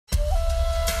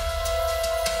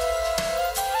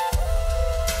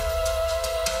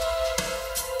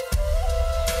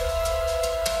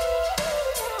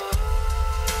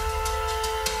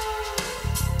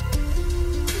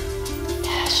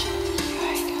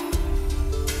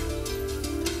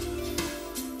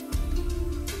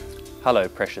Hello,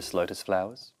 precious lotus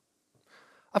flowers.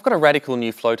 I've got a radical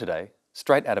new flow today,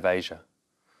 straight out of Asia.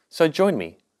 So join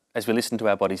me as we listen to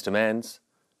our body's demands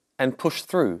and push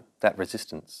through that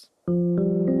resistance.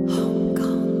 Hong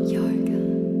Kong yoga.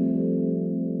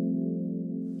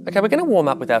 Okay, we're going to warm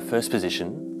up with our first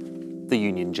position, the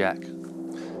Union Jack.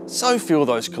 So feel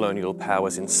those colonial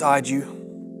powers inside you,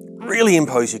 really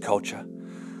impose your culture.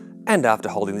 And after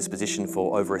holding this position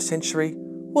for over a century,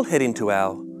 we'll head into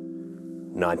our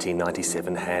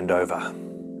 1997 handover.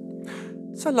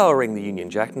 So lowering the Union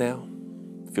Jack now,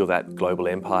 feel that global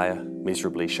empire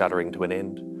miserably shuddering to an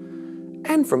end.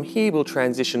 And from here we'll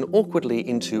transition awkwardly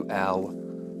into our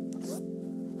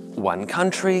one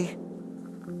country,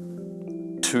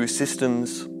 two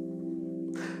systems.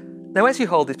 Now as you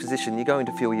hold this position, you're going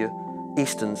to feel your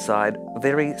eastern side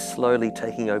very slowly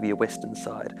taking over your western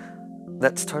side.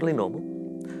 That's totally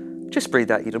normal. Just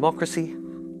breathe out your democracy,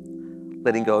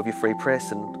 letting go of your free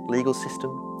press and legal system.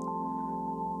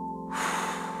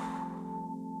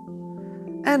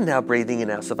 And now breathing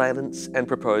in our surveillance and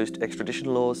proposed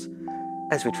extradition laws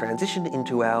as we transition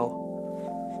into our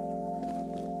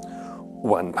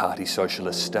one-party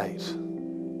socialist state.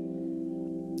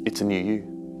 It's a new you.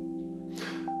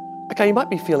 Okay, you might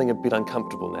be feeling a bit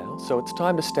uncomfortable now, so it's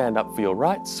time to stand up for your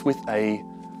rights with a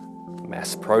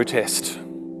mass protest.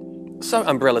 So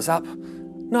umbrellas up,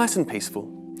 nice and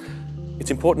peaceful. It's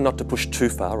important not to push too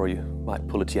far or you might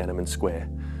pull a Tiananmen Square.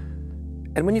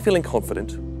 And when you're feeling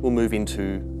confident, we'll move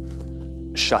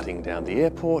into shutting down the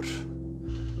airport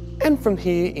and from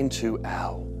here into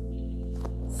our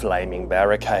flaming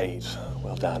barricade.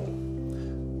 Well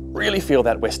done. Really feel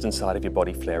that western side of your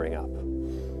body flaring up.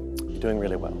 You're doing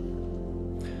really well.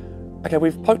 Okay,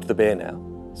 we've poked the bear now,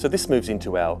 so this moves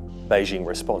into our Beijing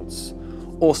response,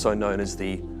 also known as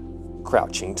the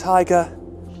crouching tiger,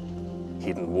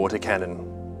 hidden water cannon.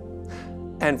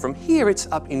 And from here it's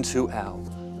up into our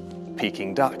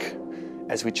Peking duck,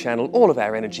 as we channel all of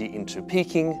our energy into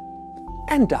peeking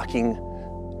and ducking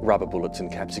rubber bullets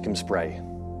and capsicum spray.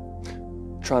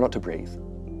 Try not to breathe.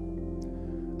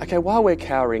 Okay, while we're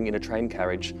cowering in a train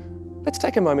carriage, let's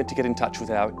take a moment to get in touch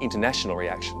with our international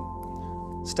reaction,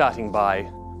 starting by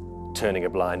turning a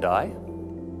blind eye.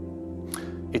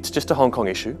 It's just a Hong Kong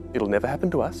issue, it'll never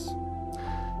happen to us.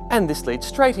 And this leads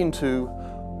straight into,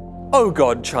 oh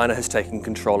God, China has taken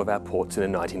control of our ports in a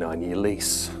 99-year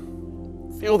lease.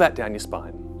 Feel that down your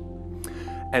spine.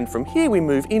 And from here we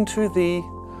move into the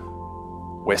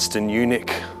Western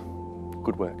eunuch.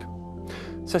 Good work.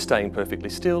 So staying perfectly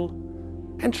still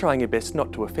and trying your best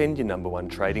not to offend your #1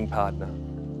 trading partner.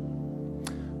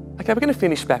 Okay, we're going to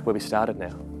finish back where we started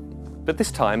now. But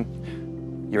this time,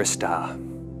 you're a star.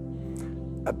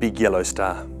 A big yellow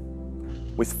star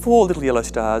with 4 little yellow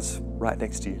stars right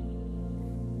next to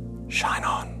you. Shine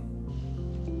on.